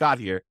income I've got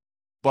here.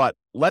 But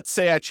let's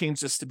say I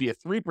change this to be a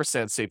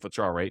 3% safe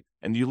withdrawal rate,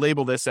 and you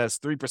label this as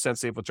 3%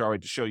 safe withdrawal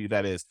rate to show you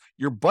that is.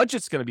 Your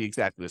budget's going to be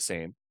exactly the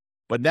same.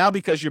 But now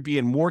because you're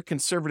being more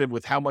conservative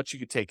with how much you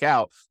could take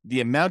out,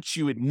 the amount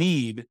you would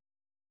need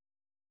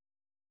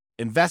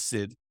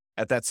invested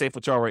at that safe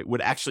withdrawal rate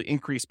would actually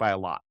increase by a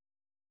lot.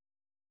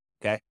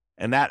 Okay.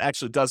 And that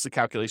actually does the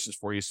calculations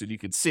for you so you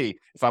can see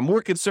if I'm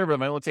more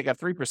conservative, I only take out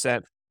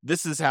 3%,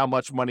 this is how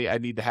much money I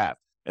need to have.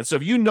 And so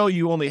if you know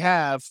you only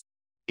have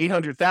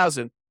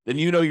 800,000, then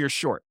you know you're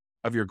short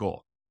of your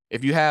goal.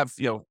 If you have,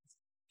 $2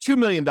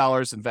 million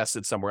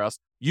invested somewhere else,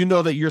 you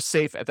know that you're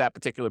safe at that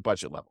particular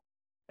budget level.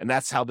 And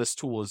that's how this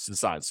tool is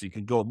designed. So you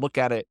can go and look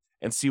at it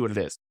and see what it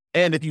is.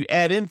 And if you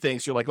add in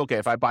things, you're like, okay,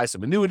 if I buy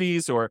some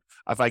annuities or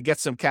if I get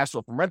some cash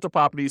flow from rental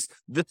properties,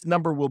 this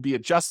number will be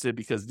adjusted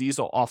because these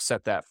will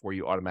offset that for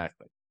you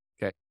automatically.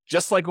 Okay.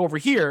 Just like over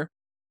here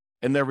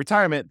in their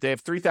retirement, they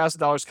have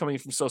 $3,000 coming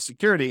from Social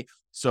Security.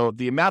 So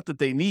the amount that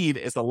they need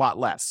is a lot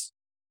less.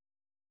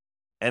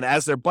 And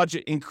as their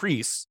budget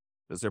increase,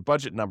 as their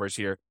budget numbers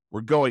here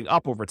were going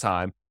up over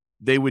time,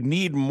 they would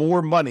need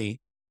more money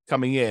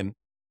coming in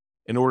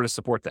order to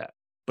support that.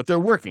 But they're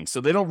working,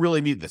 so they don't really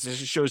need this. It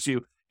just shows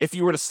you if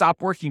you were to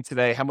stop working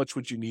today, how much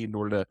would you need in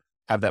order to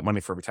have that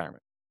money for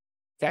retirement?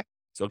 Okay,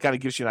 so it kind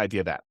of gives you an idea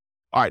of that.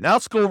 All right, now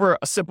let's go over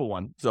a simple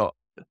one. So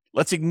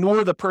let's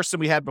ignore the person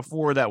we had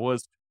before that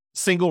was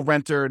single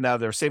renter. Now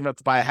they're saving up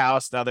to buy a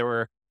house. Now they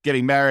were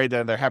getting married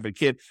and they're having a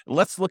kid.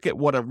 Let's look at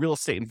what a real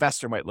estate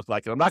investor might look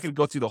like. And I'm not going to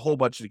go through the whole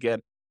budget again,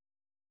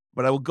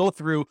 but I will go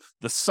through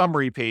the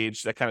summary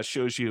page that kind of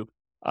shows you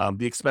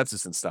the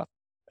expenses and stuff.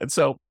 And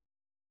so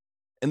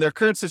in their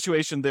current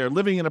situation, they're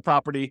living in a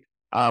property,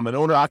 an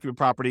owner-occupant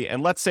property,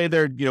 and let's say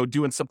they're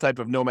doing some type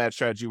of nomad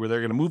strategy where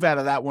they're going to move out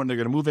of that one, they're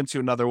going to move into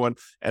another one,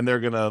 and they're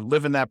going to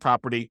live in that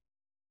property,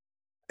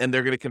 and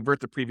they're going to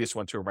convert the previous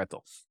one to a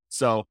rental.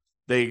 So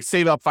They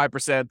save up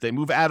 5%, they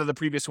move out of the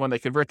previous one, they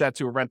convert that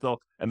to a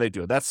rental, and they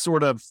do it. That's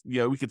sort of,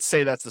 we could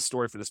say that's the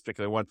story for this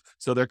particular one.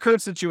 So their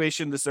current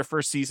situation, this is their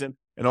first season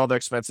and all their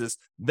expenses.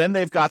 Then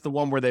they've got the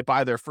one where they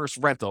buy their first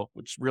rental,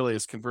 which really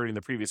is converting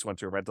the previous one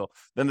to a rental.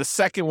 Then the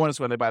second one is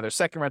when they buy their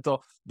second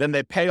rental. Then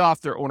they pay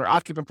off their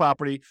owner-occupant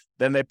property.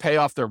 Then they pay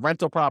off their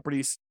rental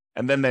properties,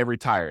 and then they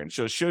retire. And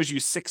so it shows you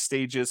 6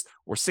 stages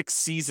or 6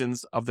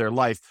 seasons of their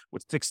life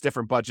with 6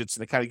 different budgets,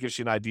 and it kind of gives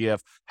you an idea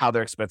of how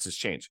their expenses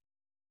change.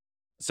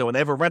 So when they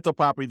have a rental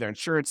property, their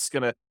insurance is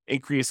going to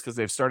increase because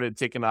they've started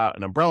taking out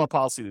an umbrella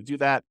policy to do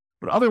that.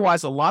 But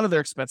otherwise, a lot of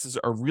their expenses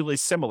are really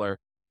similar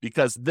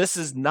because this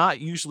is not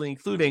usually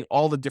including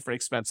all the different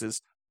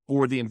expenses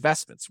for the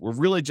investments. We're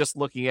really just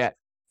looking at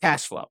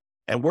cash flow.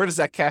 And where does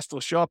that cash flow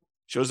show up?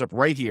 It shows up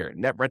right here,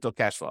 net rental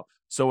cash flow.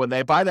 So when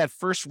they buy that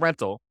first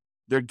rental,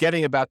 they're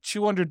getting about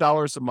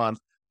 $200 a month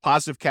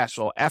positive cash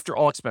flow after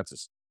all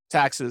expenses,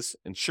 taxes,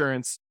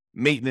 insurance,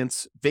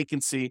 maintenance,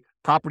 vacancy,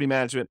 property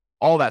management,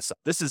 all that stuff.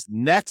 This is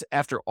net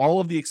after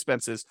all of the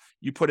expenses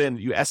you put in.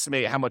 You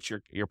estimate how much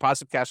your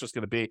positive cash flow is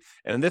going to be.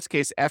 And in this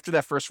case, after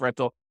that first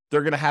rental,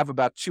 they're going to have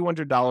about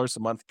 $200 a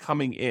month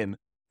coming in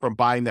from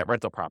buying that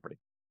rental property.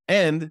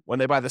 And when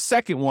they buy the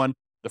second one,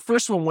 the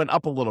first one went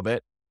up a little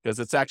bit because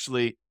it's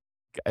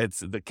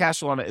the cash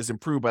flow on it is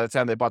improved by the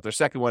time they bought their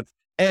second one.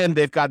 And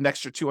they've got an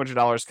extra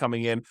 $200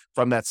 coming in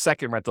from that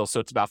second rental.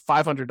 So it's about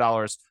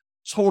 $500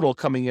 total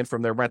coming in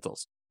from their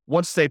rentals.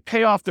 Once they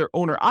pay off their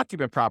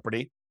owner-occupant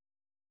property,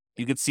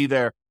 you can see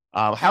their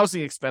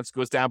housing expense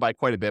goes down by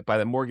quite a bit by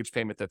the mortgage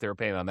payment that they were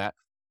paying on that.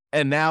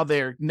 And now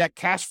their net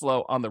cash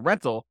flow on the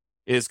rental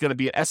is going to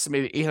be an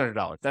estimated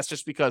 $800. That's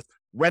just because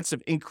rents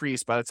have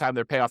increased by the time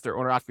they pay off their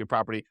owner-occupant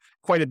property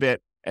quite a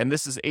bit. And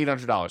this is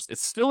 $800.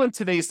 It's still in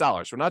today's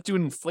dollars. We're not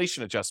doing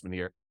inflation adjustment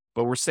here,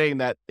 but we're saying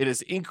that it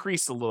has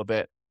increased a little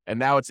bit. And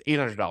now it's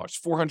 $800,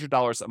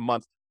 $400 a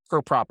month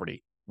per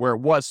property, where it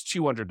was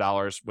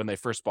 $200 when they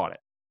first bought it.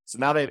 So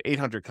now they have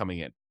 $800 coming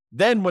in.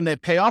 Then when they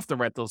pay off the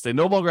rentals, they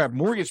no longer have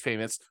mortgage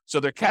payments.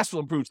 So their cash flow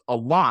improves a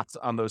lot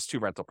on those 2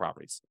 rental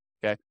properties.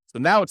 Okay. So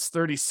now it's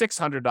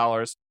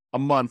 $3,600 a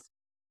month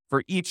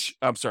for each,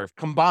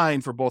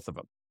 combined for both of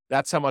them.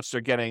 That's how much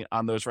they're getting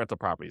on those rental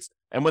properties.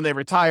 And when they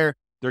retire,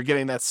 they're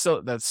getting that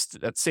same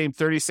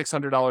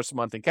 $3,600 a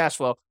month in cash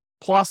flow,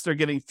 plus they're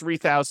getting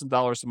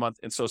 $3,000 a month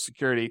in Social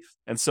Security.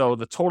 And so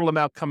the total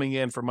amount coming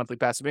in for monthly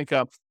passive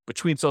income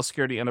between Social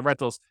Security and the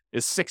rentals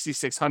is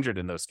 $6,600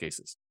 in those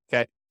cases.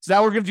 Okay. So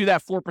now we're going to do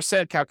that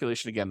 4%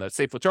 calculation again, the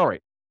safe withdrawal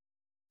rate.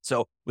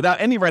 So without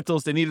any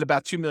rentals, they needed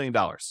about $2 million.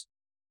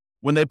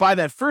 When they buy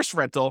that first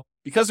rental,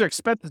 because their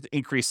expenses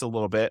increase a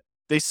little bit,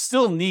 they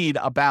still need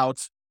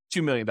about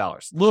 $2 million, a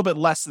little bit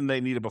less than they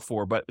needed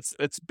before, but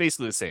it's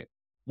basically the same.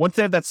 Once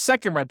they have that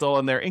second rental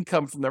and their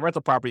income from their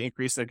rental property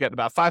increase, they're getting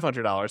about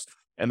 $500,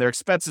 and their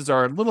expenses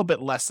are a little bit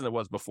less than it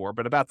was before,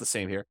 but about the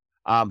same here.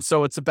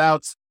 So it's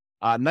about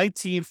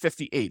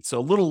 $1,958, so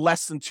a little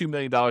less than $2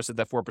 million at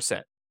that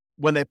 4%.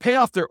 When they pay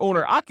off their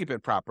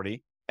owner-occupant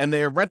property and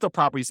their rental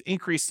properties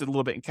increased a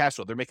little bit in cash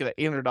flow, they're making that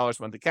 $800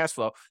 a month in cash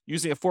flow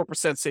using a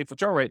 4% safe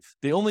withdrawal rate.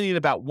 They only need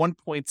about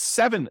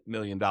 $1.7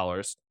 million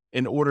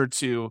in order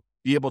to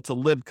be able to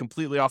live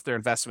completely off their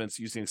investments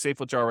using a safe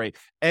withdrawal rate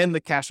and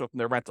the cash flow from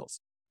their rentals.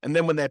 And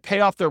then when they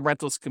pay off their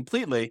rentals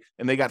completely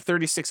and they got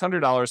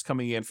 $3,600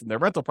 coming in from their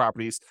rental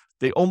properties,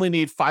 they only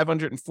need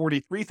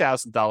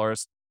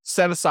 $543,000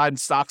 set aside in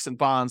stocks and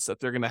bonds that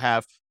they're going to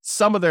have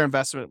some of their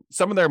investment,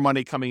 some of their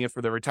money coming in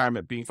for their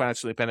retirement, being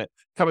financially independent,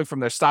 coming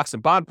from their stocks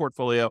and bond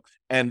portfolio,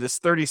 and this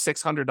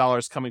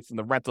 $3,600 coming from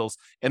the rentals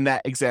in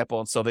that example.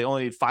 And so they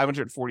only need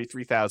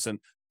 $543,000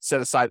 set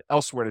aside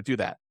elsewhere to do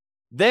that.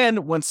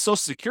 Then when Social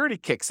Security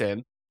kicks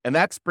in, and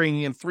that's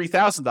bringing in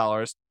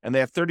 $3,000, and they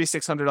have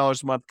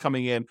 $3,600 a month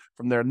coming in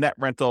from their net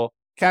rental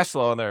cash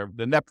flow on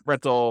net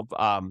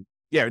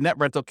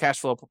rental cash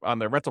flow on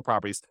their rental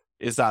properties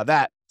is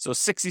that. So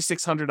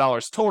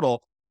 $6,600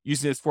 total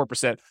using this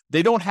 4%.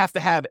 They don't have to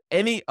have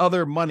any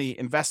other money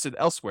invested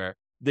elsewhere.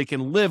 They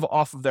can live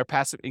off of their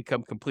passive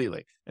income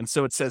completely. And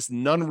so it says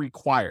none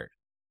required.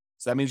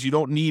 So that means you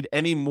don't need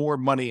any more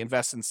money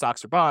invested in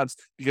stocks or bonds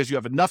because you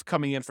have enough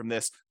coming in from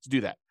this to do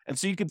that. And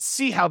so you can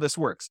see how this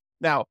works.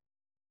 Now,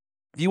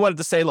 if you wanted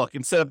to say, look,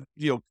 instead of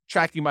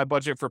tracking my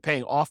budget for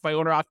paying off my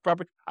owner-occupied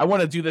property, I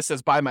want to do this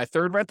as buy my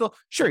third rental.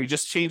 Sure, you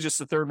just change this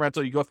to third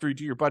rental. You go through,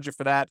 do your budget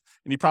for that,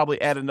 and you probably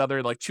add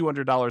another like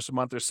 $200 a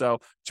month or so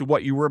to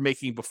what you were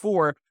making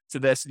before to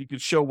this, and you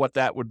could show what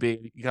that would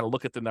be. You got to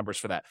look at the numbers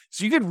for that.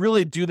 So you could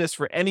really do this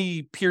for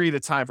any period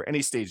of time, for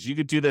any stage. You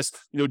could do this,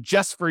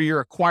 just for your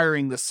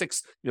acquiring the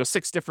six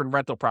different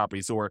rental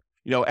properties, or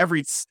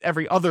every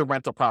other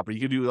rental property.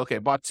 You could do, okay,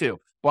 bought two,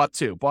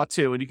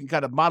 and you can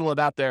kind of model it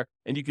out there,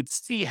 and you could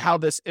see how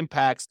this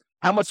impacts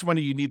how much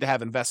money you need to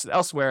have invested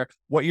elsewhere,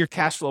 what your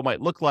cash flow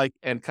might look like,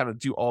 and kind of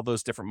do all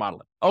those different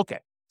modeling. Okay,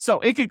 so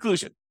in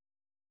conclusion,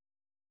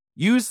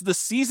 use the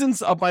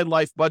Seasons of My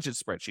Life budget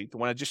spreadsheet, the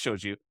one I just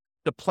showed you,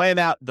 to plan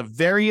out the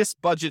various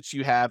budgets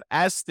you have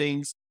as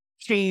things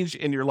change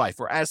in your life,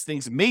 or as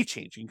things may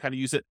change. You can kind of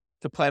use it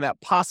to plan out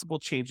possible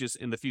changes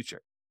in the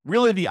future.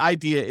 really the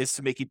idea is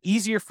to make it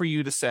easier for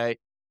you to say,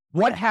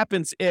 what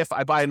happens if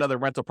I buy another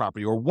rental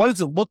property? Or what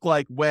does it look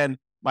like when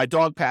my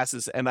dog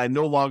passes and I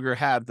no longer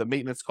have the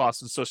maintenance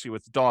costs associated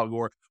with the dog?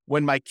 Or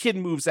when my kid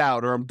moves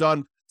out, or I'm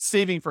done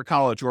saving for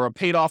college, or I'm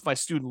paid off my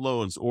student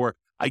loans, or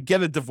I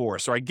get a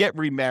divorce, or I get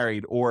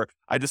remarried, or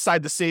I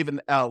decide to save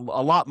a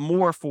lot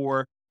more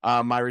for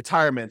my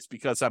retirement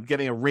because I'm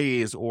getting a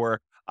raise,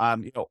 or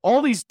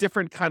all these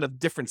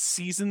different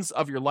seasons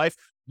of your life.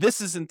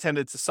 This is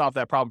intended to solve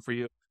that problem for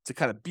you, to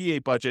kind of be a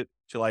budget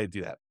to allow you to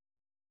do that.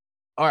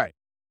 All right.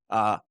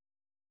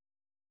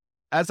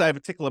 As I have a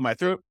tickle in my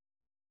throat,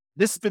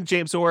 this has been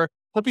James Orr.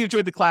 Hope you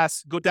enjoyed the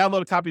class. Go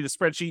download a copy of the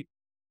spreadsheet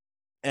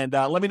and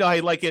let me know how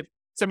you like it.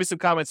 Send me some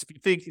comments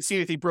if you see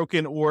anything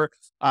broken or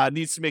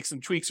needs to make some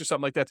tweaks or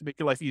something like that to make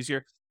your life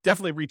easier.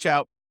 Definitely reach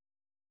out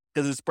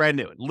because it's brand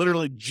new.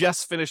 Literally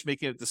just finished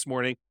making it this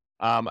morning.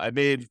 I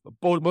made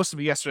most of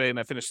it yesterday and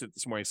I finished it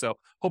this morning. So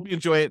hope you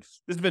enjoy it.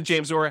 This has been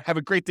James Orr. Have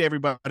a great day,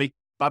 everybody.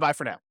 Bye-bye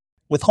for now.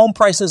 With home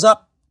prices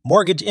up,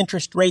 mortgage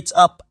interest rates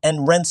up,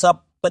 and rents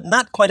up, but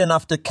not quite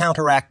enough to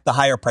counteract the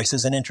higher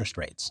prices and interest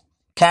rates.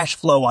 Cash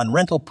flow on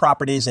rental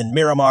properties in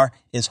Miramar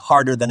is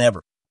harder than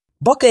ever.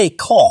 Book a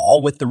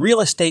call with the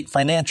Real Estate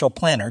Financial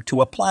Planner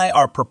to apply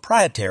our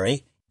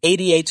proprietary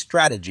 88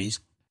 strategies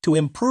to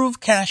improve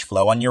cash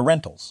flow on your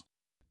rentals.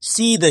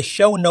 See the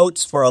show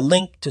notes for a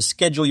link to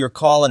schedule your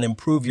call and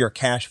improve your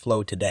cash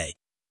flow today.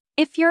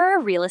 If you're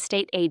a real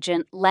estate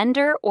agent,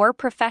 lender, or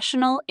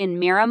professional in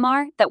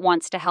Miramar that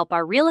wants to help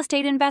our real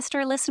estate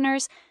investor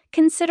listeners,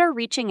 consider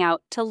reaching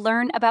out to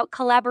learn about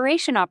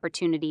collaboration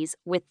opportunities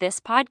with this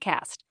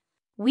podcast.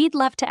 We'd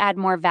love to add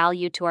more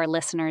value to our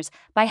listeners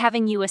by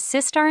having you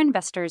assist our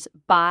investors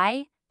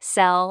buy,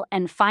 sell,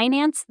 and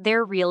finance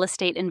their real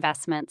estate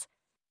investments.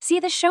 See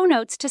the show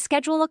notes to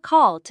schedule a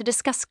call to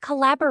discuss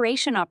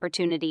collaboration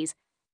opportunities